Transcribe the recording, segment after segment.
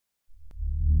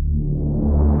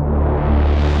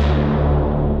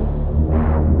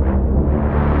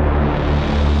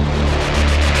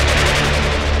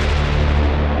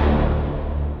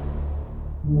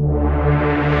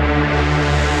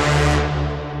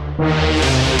Hi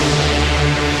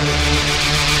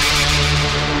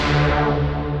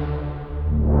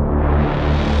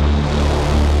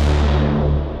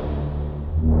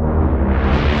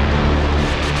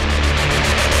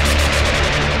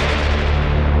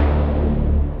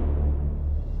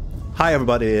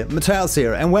everybody, Mattias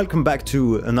here and welcome back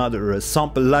to another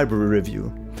sample library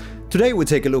review. Today we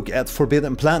take a look at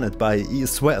Forbidden Planet by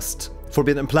East West.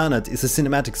 Forbidden Planet is a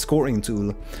cinematic scoring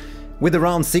tool with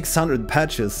around 600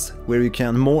 patches where you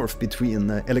can morph between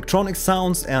electronic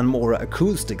sounds and more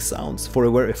acoustic sounds for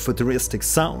a very futuristic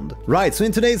sound. Right, so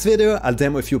in today's video I'll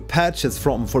demo a few patches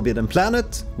from Forbidden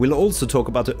Planet. We'll also talk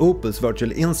about the OPUS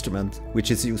virtual instrument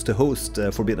which is used to host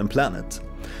Forbidden Planet.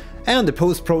 And the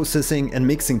post-processing and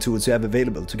mixing tools you have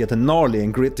available to get a gnarly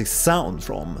and gritty sound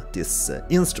from this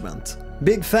instrument.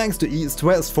 Big thanks to East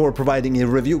West for providing a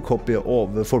review copy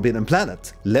of Forbidden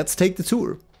Planet. Let's take the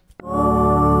tour.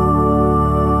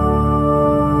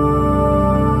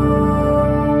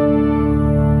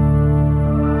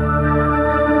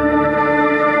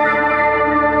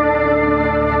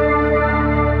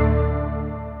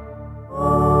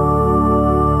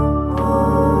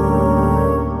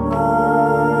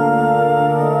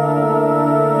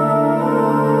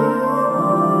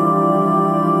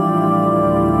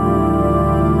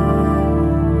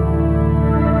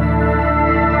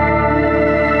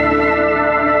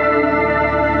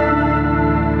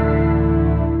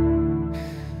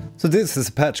 So this is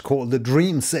a patch called the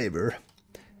Dream Saver,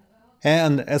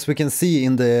 and as we can see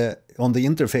on the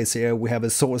interface here we have a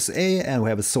source A and we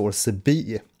have a source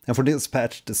B, and for this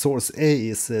patch the source A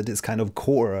is this kind of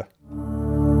core,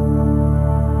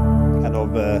 kind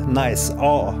of nice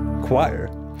choir,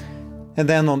 and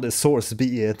then on the source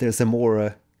B there's a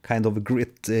more kind of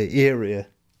grit eerie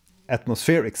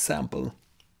atmospheric sample,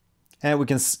 and we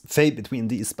can fade between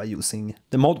these by using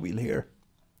the mod wheel here.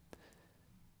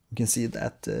 You can see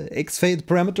that X-fade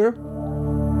parameter.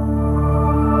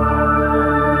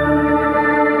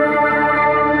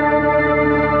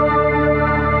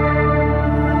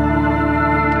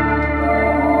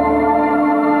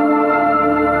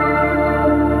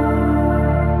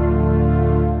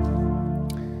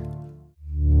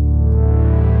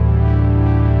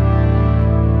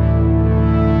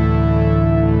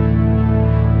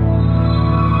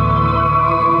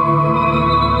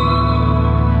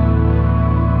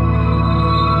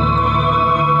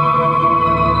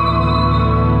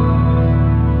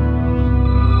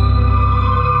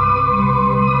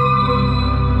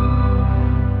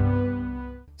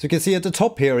 So you can see at the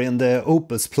top here in the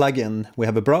OPUS plugin we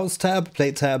have a Browse tab,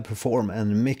 Play tab, Perform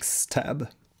and Mix tab.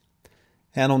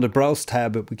 And on the Browse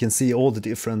tab we can see all the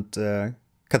different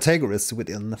categories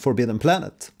within Forbidden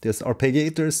Planet. There's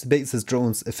arpeggiators, basses,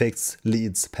 drones, effects,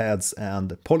 leads, pads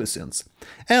and polysynths.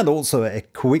 And also a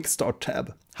Quick Start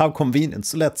tab. How convenient.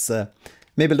 So let's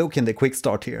maybe look in the Quick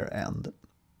Start here and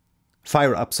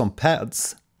fire up some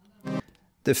pads.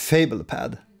 The Fable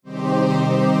pad.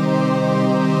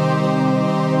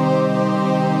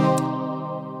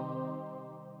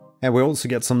 And we also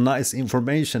get some nice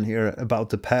information here about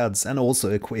the pads and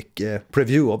also a quick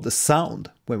preview of the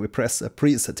sound when we press a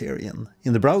preset here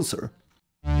in the browser.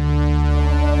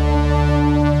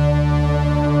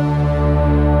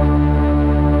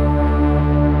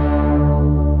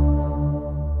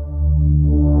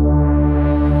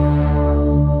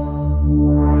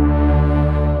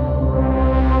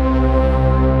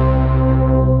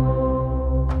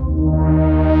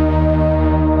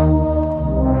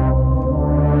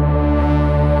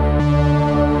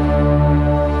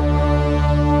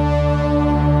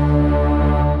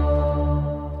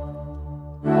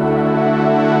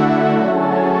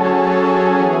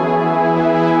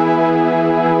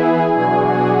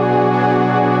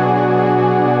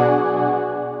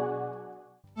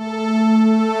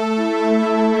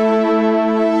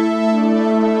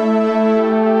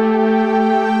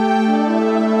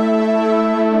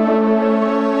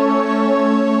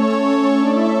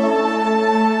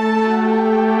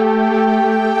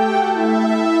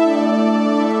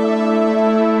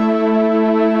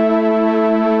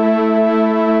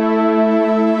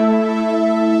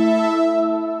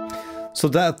 So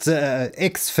that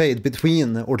X-fade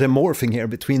between, or the morphing here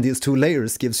between these two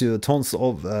layers gives you tons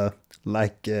of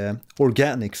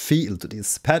organic feel to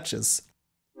these patches.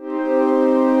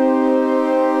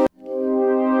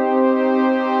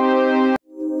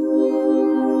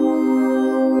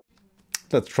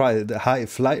 Let's try the high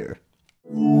flyer.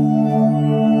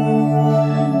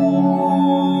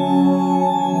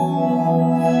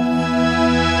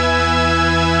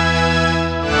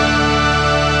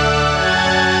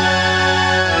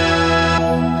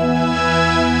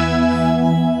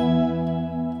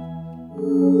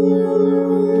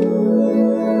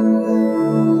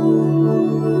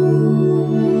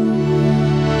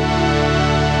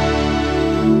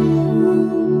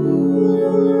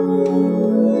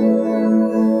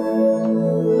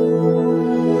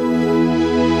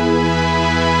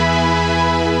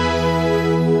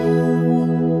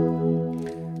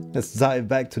 Let's dive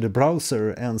back to the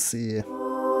browser and see.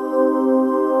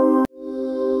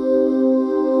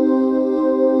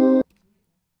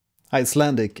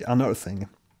 Icelandic unearthing.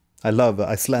 I love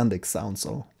Icelandic sound,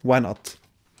 so why not?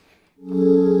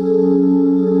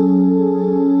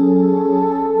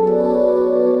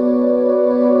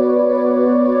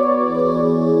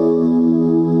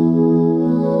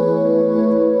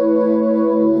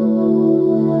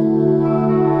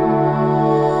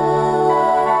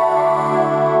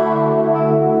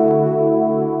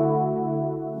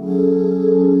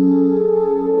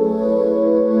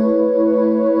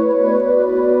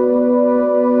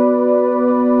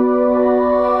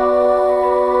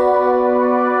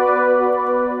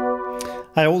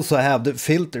 I also have the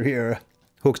filter here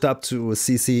hooked up to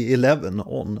CC11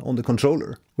 on the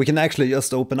controller. We can actually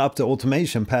just open up the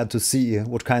automation pad to see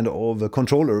what kind of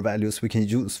controller values we can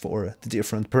use for the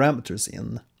different parameters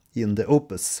in the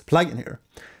OPUS plugin here.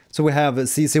 So we have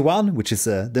CC1, which is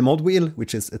the mod wheel,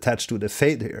 which is attached to the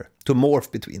fade here, to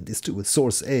morph between these two,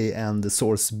 source A and the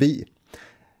source B.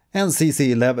 And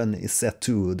CC11 is set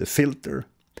to the filter.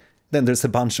 Then there's a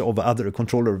bunch of other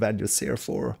controller values here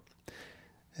for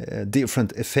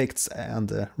different effects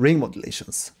and ring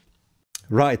modulations.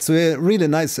 Right, so a really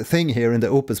nice thing here in the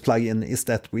OPUS plugin is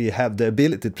that we have the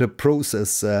ability to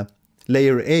process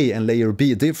layer A and layer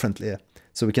B differently.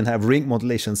 So we can have ring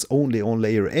modulations only on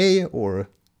layer A or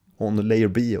on layer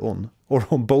B or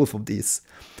on both of these.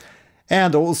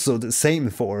 And also the same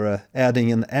for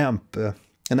adding an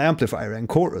amplifier and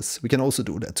chorus. We can also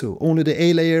do that too, only the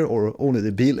A layer or only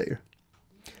the B layer.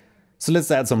 So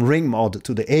let's add some ring mod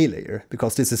to the A layer,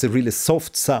 because this is a really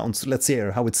soft sound, so let's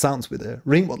hear how it sounds with a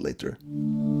ring modulator.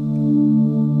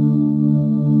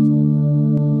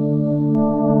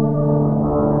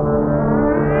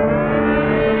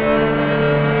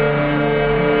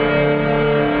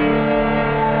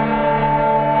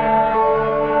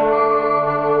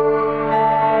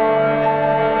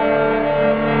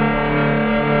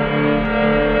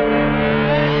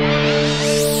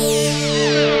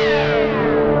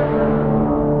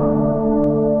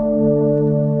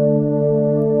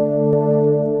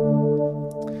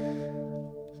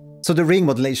 So the ring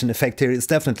modulation effect here is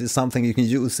definitely something you can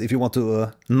use if you want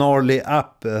to gnarly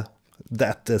up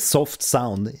that soft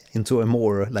sound into a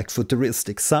more like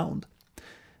futuristic sound.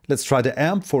 Let's try the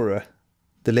amp for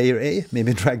the layer A,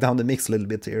 maybe drag down the mix a little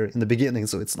bit here in the beginning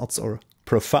so it's not so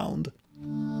profound.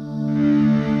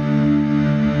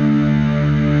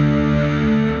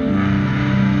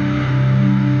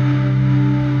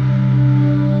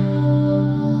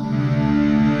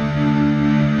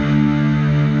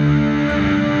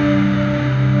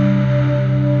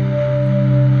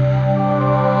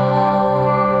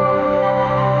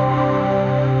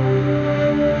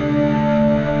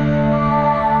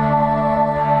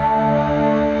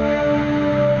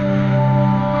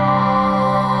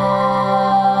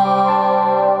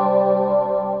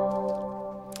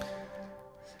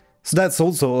 So that's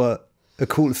also a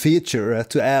cool feature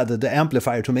to add the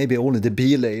amplifier to maybe only the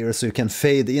B layer, so you can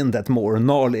fade in that more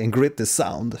gnarly and gritty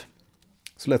sound.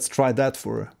 So let's try that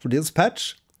for this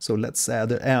patch. So let's add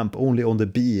the amp only on the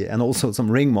B and also some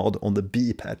ring mod on the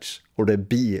B patch or the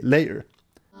B layer.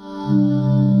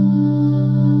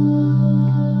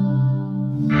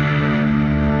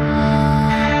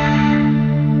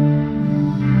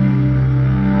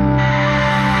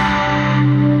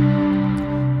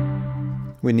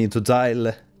 We need to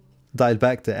dial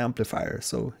back the amplifier,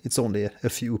 so it's only a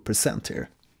few percent here.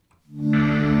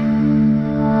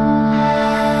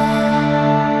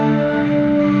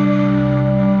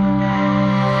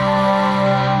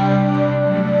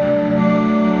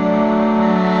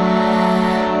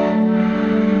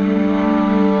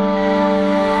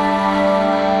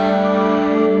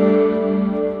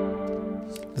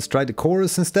 Let's try the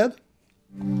chorus instead.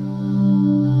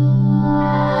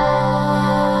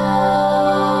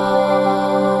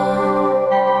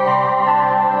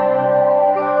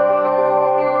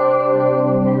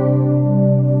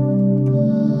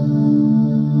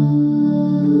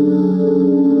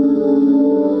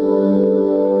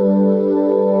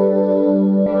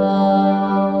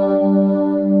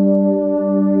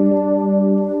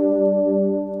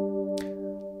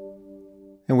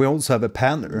 And we also have a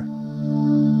panner.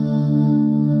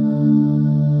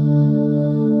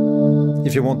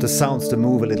 If you want the sounds to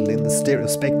move a little in the stereo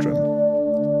spectrum.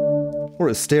 Or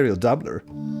a stereo doubler.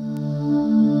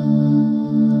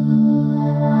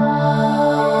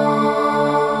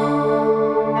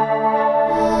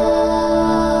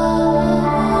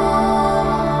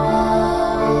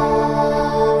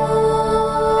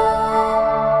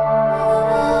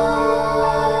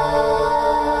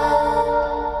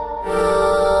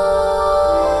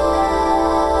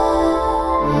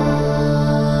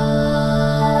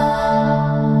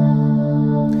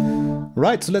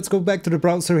 Alright, so let's go back to the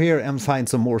browser here and find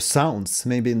some more sounds,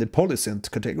 maybe in the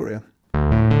polysynth category.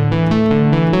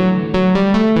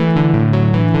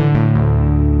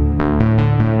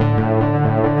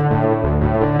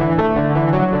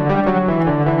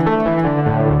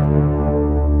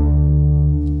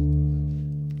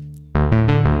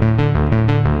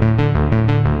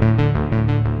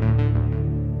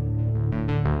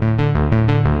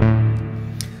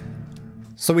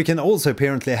 So we can also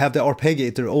apparently have the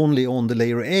arpeggiator only on the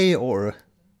layer A or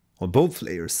on both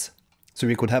layers. So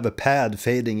we could have a pad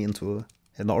fading into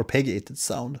an arpeggiated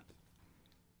sound.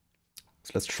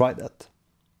 So let's try that.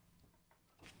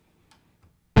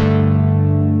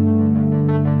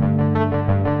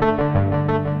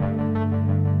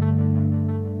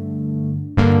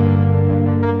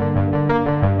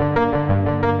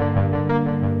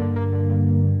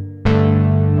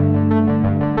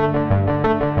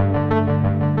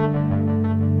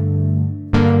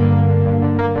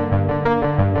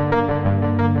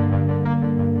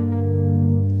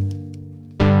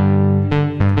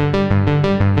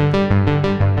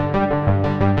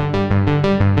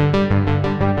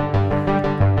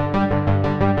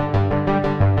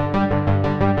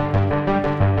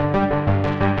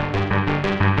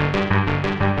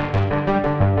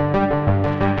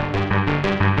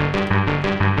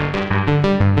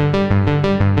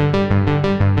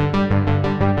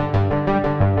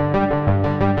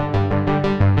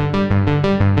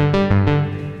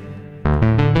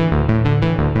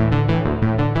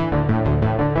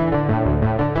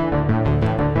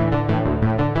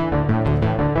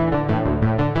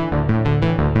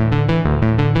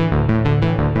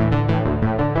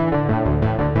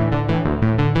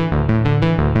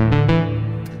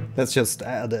 Let's just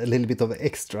add a little bit of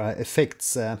extra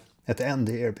effects at the end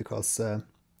here, because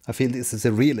I feel this is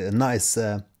a really nice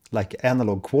like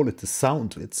analog quality sound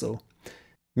to it. So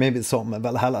maybe some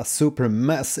Valhalla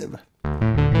Supermassive.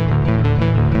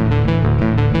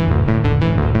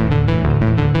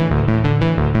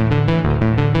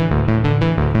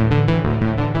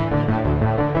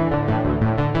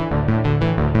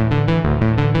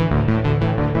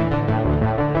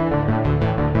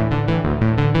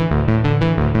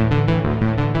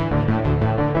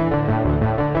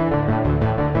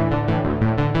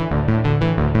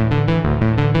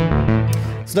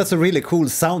 So that's a really cool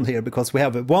sound here, because we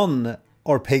have one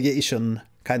arpeggiation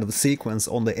kind of sequence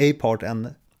on the A part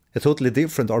and a totally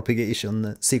different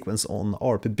arpeggiation sequence on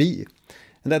ARP B.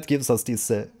 And that gives us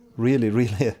this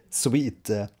really sweet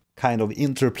kind of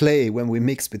interplay when we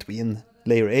mix between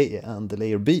layer A and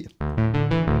layer B.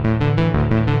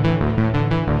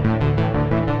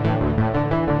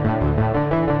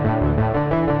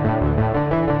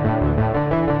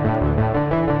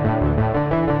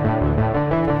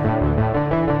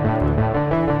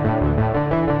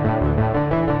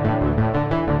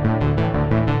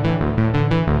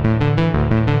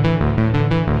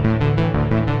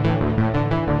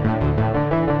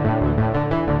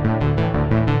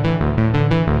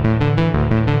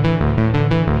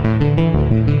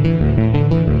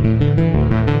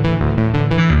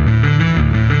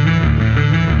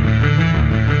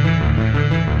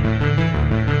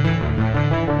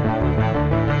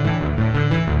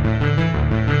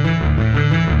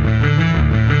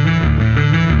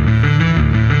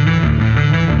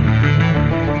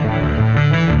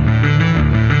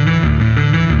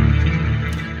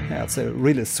 It's a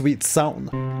really sweet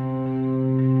sound.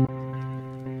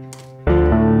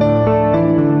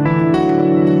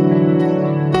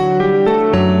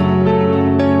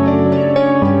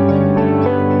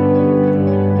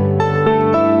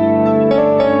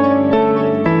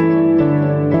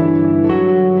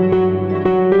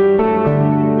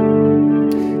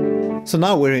 So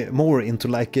now we're more into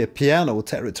like a piano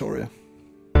territory.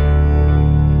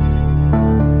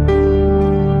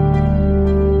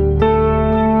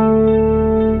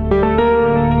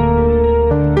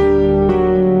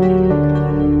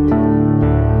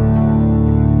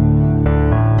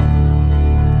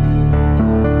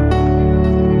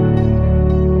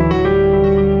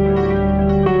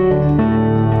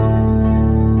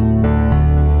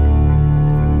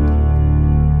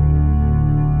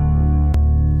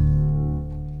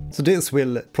 So this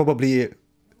will probably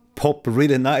pop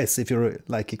really nice if you're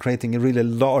like creating a really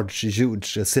large,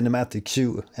 huge cinematic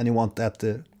cue and you want that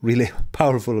really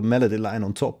powerful melody line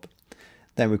on top.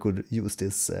 Then we could use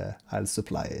this I'll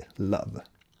Supply Love.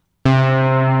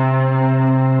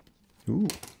 Ooh.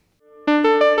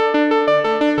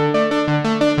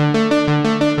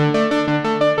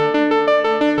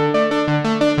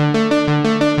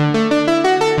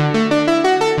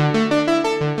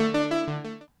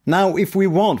 Now, if we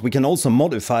want, we can also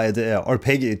modify the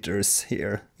arpeggiators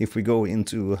here, if we go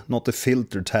into not the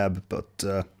filter tab, but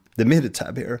the MIDI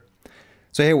tab here.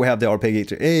 So here we have the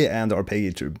arpeggiator A and the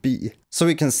arpeggiator B. So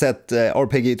we can set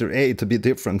arpeggiator A to be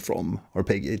different from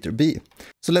arpeggiator B.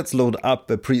 So let's load up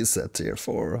a preset here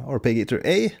for arpeggiator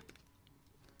A.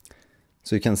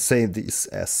 So you can save these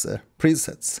as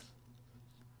presets.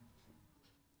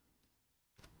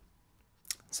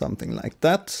 Something like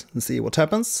that, and see what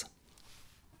happens.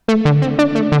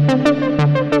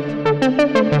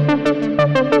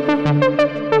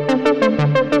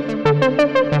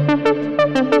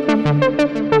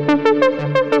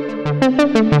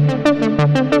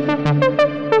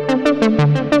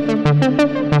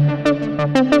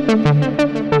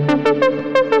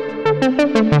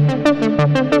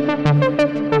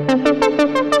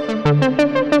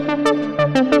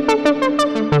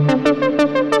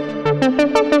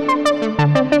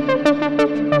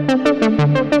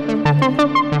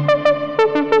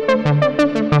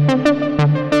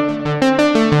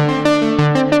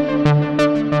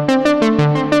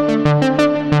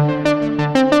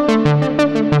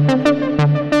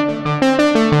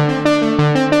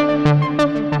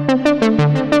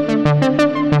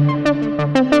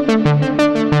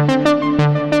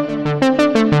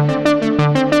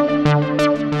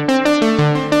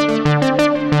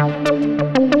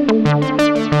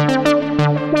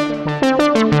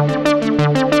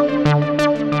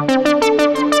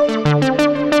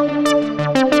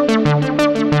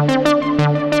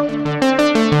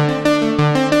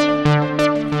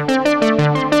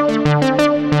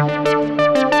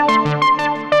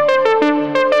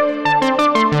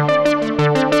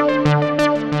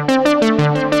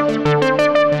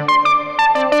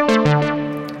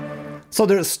 So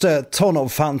there's a ton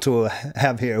of fun to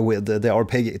have here with the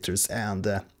arpeggiators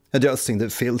and adjusting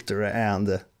the filter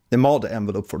and the mod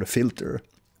envelope for the filter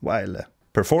while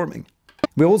performing.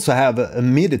 We also have a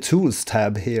MIDI tools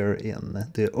tab here in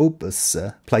the OPUS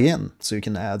plugin, so you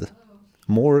can add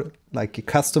more like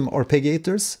custom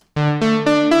arpeggiators.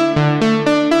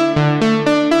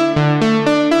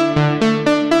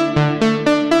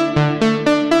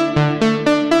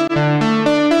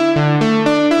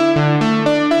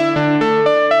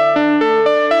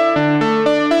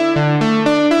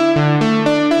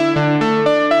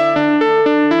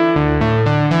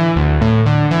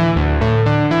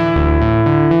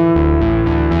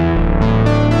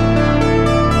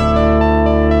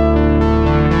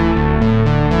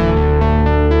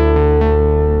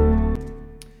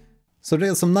 So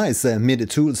there's some nice MIDI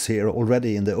tools here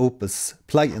already in the OPUS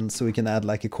plugin, so we can add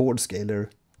like a chord scaler,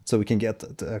 so we can get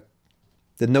the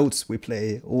notes we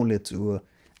play only to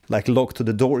like lock to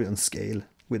the Dorian scale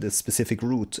with a specific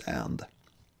root and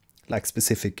like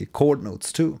specific chord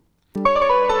notes too.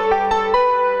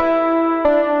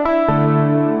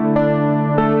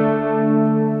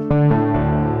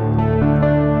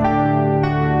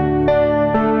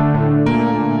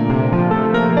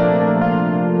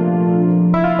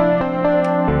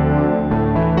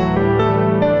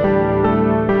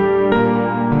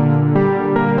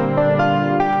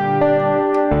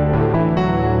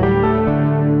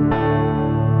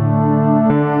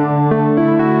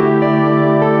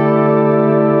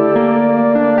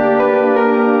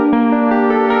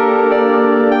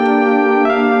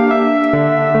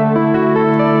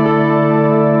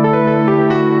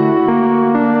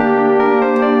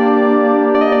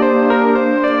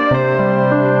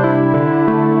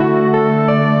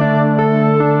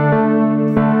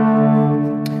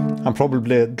 I'm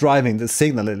probably driving the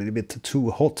signal a little bit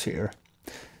too hot here.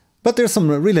 But there's some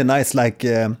really nice like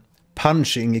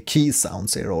punching key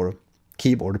sounds here, or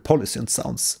keyboard polysynth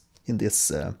sounds in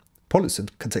this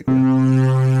polysynth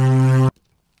category.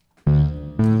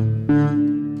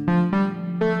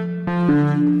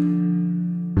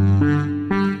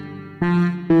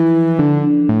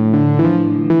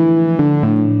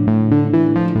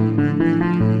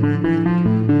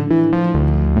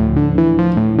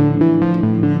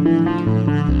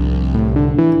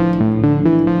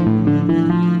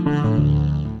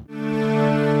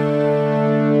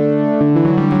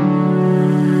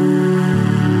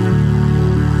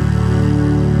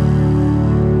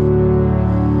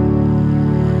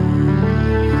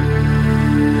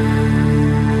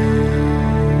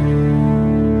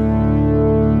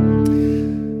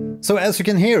 So as you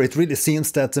can hear, it really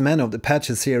seems that many of the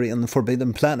patches here in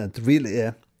Forbidden Planet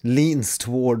really leans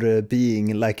toward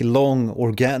being like long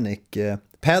organic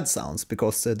pad sounds,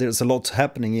 because there's a lot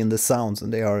happening in the sounds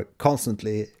and they are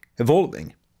constantly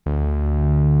evolving.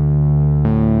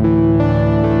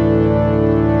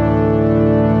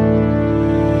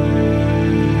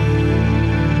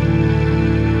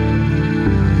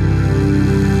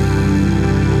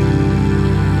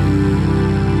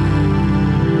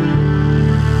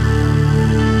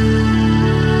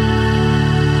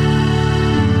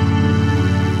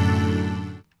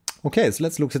 Okay, so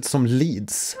let's look at some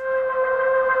leads.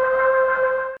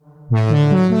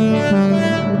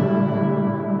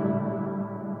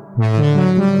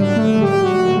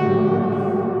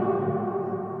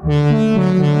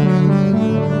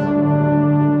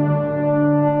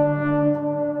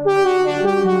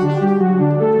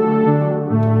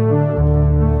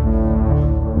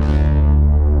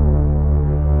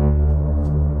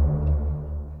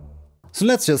 So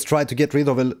let's just try to get rid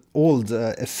of all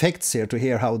the effects here to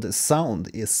hear how the sound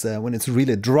is when it's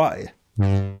really dry.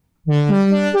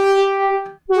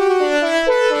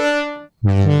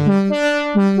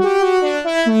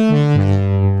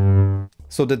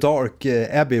 So the dark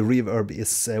Abbey reverb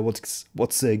is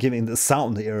what's giving the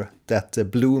sound here,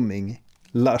 that blooming,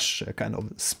 lush kind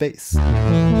of space.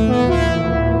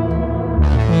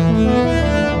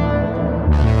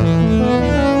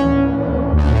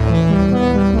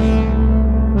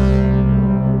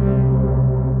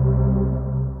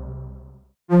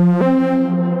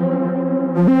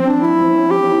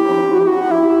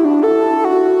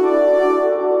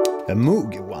 A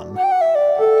Moog one.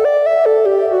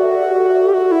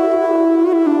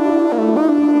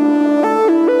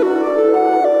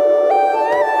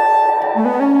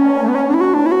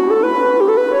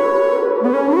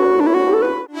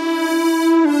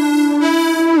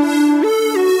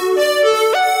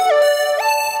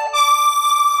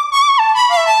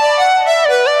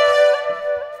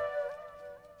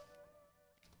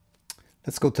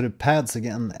 Let's go to the pads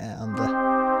again,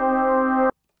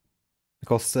 and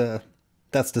because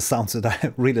that's the sounds that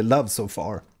I really love so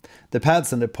far. The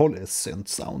pads and the polysynth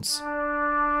sounds.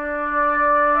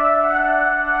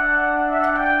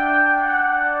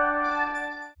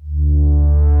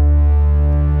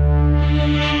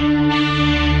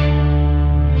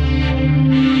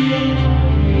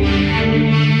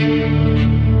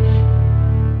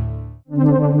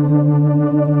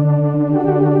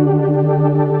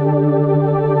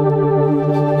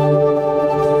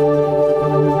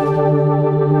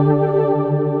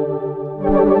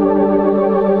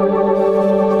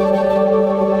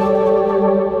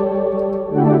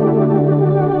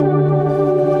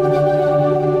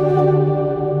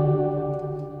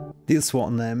 This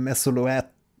one,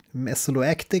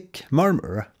 Mesoloactic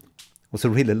Murmur, was a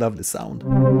really lovely sound.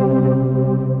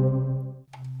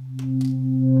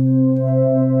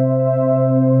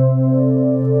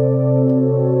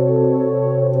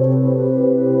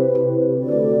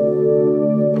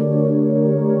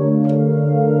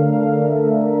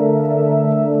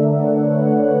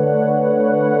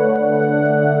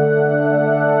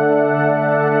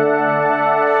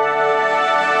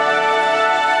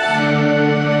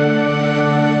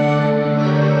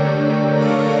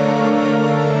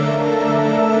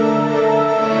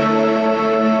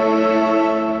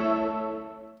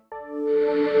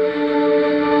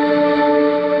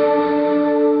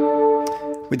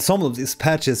 With some of these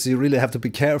patches you really have to be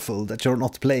careful that you're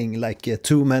not playing like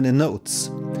too many notes.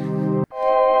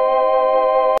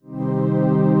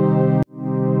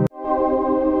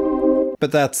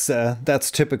 But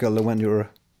that's typical when you're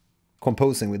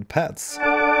composing with pads.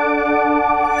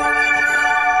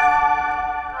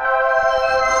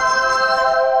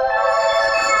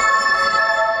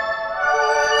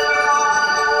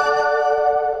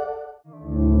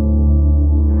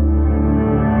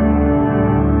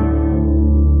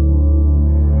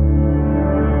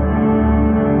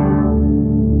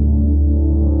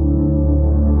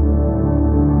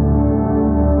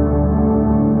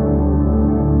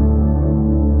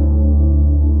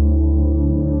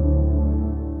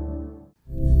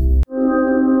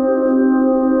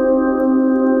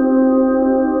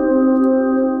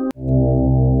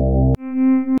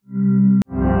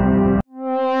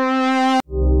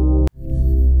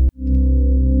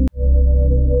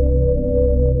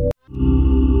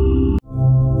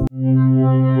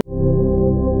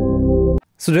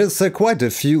 So there's quite a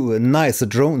few nice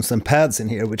drones and pads in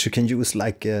here which you can use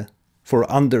like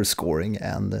for underscoring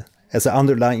and as an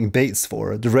underlying bass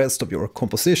for the rest of your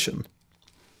composition.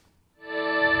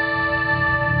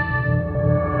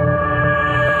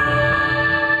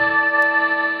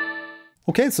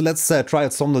 Okay, so let's try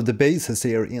out some of the basses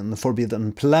here in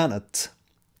Forbidden Planet.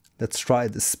 Let's try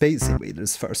the Space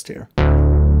Invaders first here.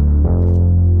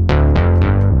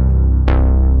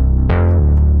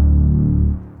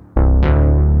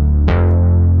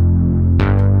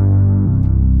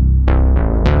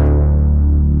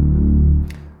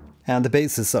 And the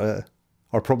basses are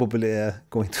probably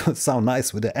going to sound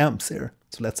nice with the amps here.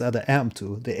 So let's add an amp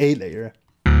to the A layer.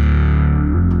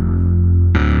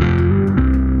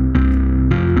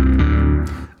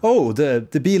 Oh,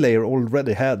 the B layer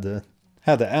already had the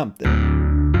amp there.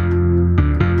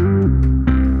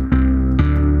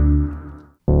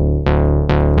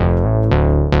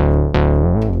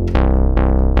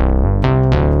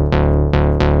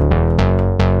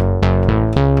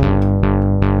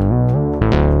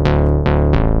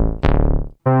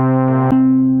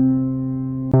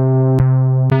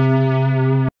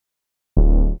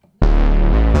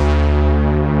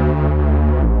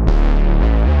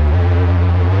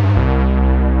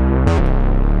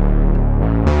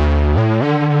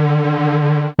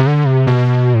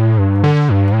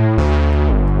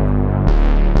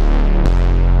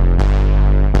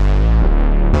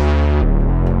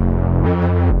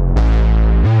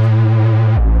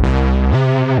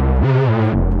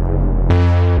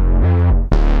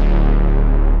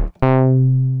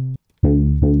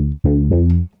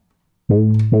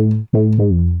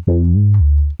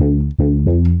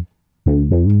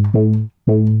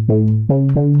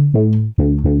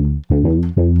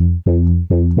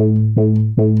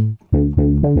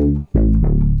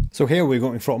 So here we're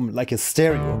going from like a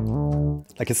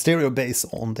stereo bass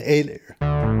on the A layer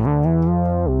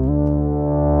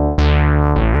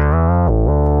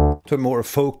to a more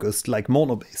focused like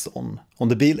mono bass on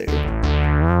the B layer.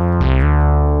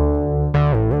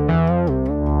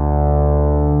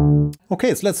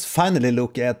 Okay, so let's finally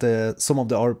look at some of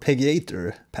the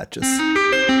arpeggiator patches.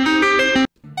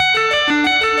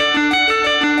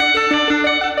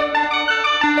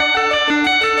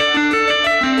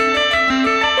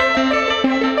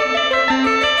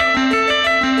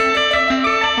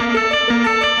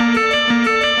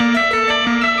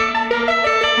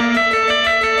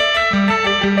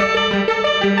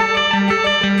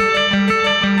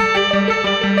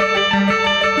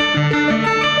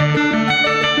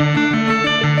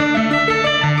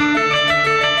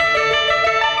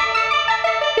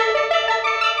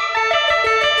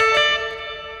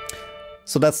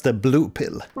 So that's the blue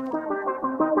pill.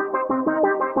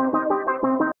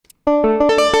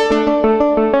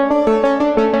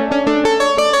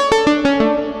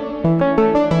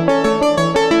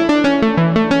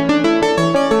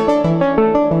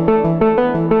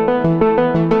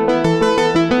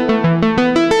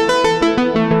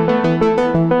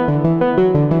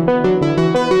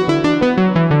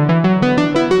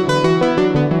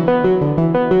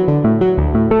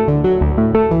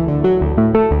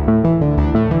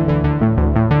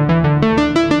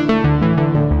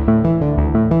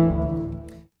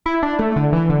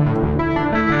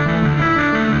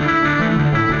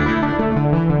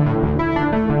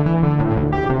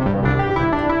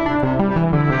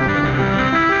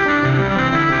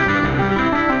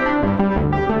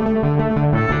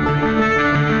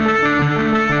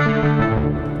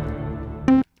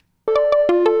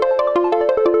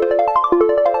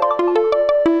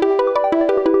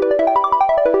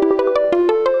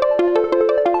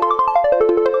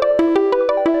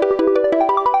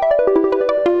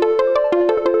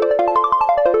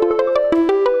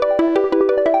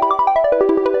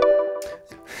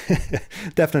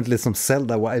 Definitely some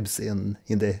Zelda vibes in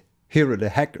the Hero the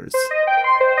Hackers.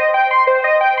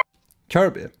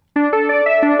 Kirby.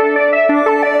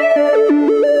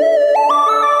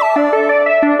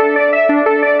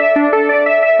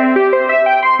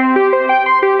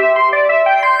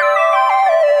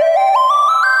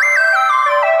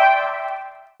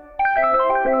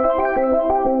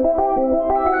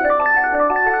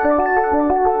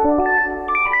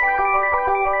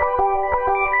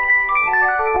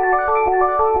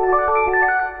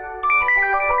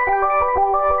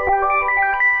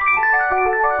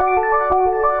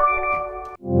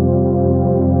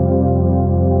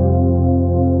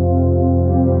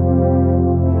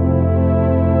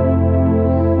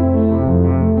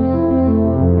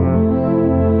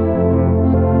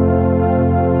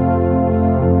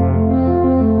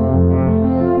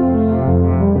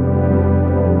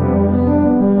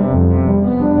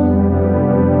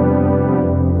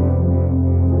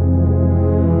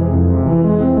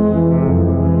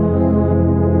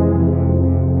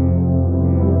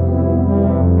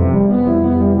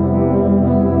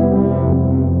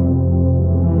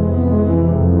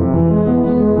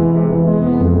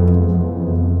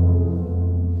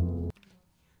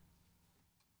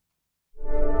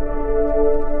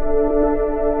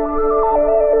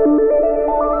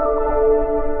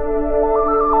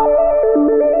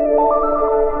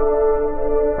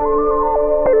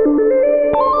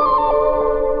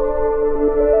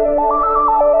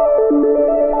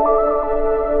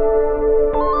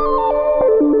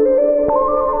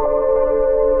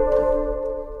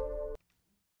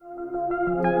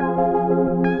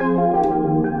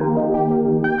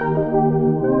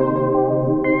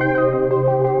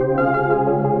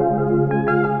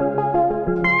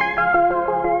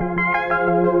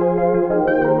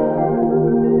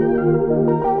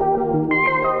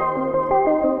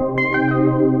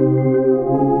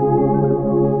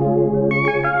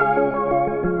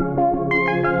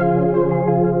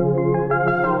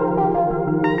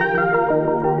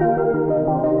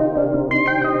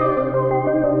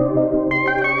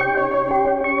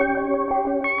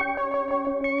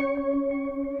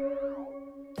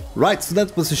 Right, so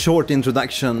that was a short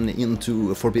introduction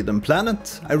into Forbidden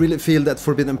Planet. I really feel that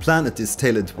Forbidden Planet is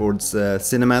tailored towards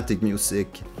cinematic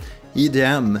music,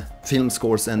 EDM, film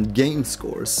scores and game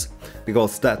scores,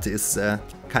 because that is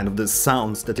kind of the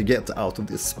sounds that you get out of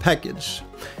this package.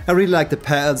 I really like the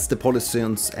pads, the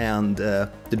polysynths and the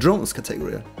drones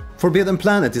category. Forbidden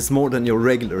Planet is more than your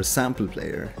regular sample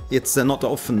player. It's not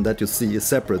often that you see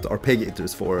separate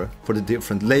arpeggiators for the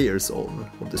different layers of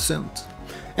the synth.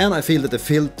 And I feel that the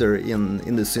filter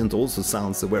in the synth also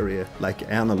sounds very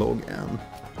like analog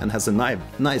and has a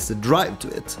nice drive to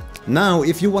it. Now,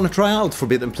 if you want to try out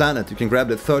Forbidden Planet, you can grab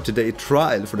the 30-day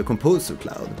trial for the Composer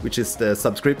Cloud, which is the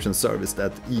subscription service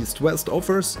that East West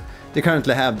offers. They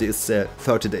currently have this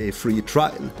 30-day free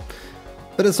trial.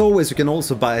 But as always, you can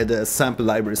also buy the sample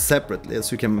library separately,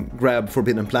 so you can grab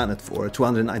Forbidden Planet for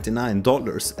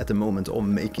 $299 at the moment of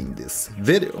making this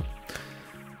video.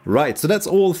 Right, so that's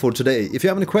all for today. If you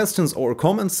have any questions or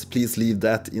comments, please leave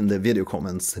that in the video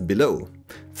comments below.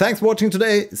 Thanks for watching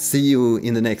today, see you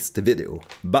in the next video.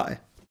 Bye!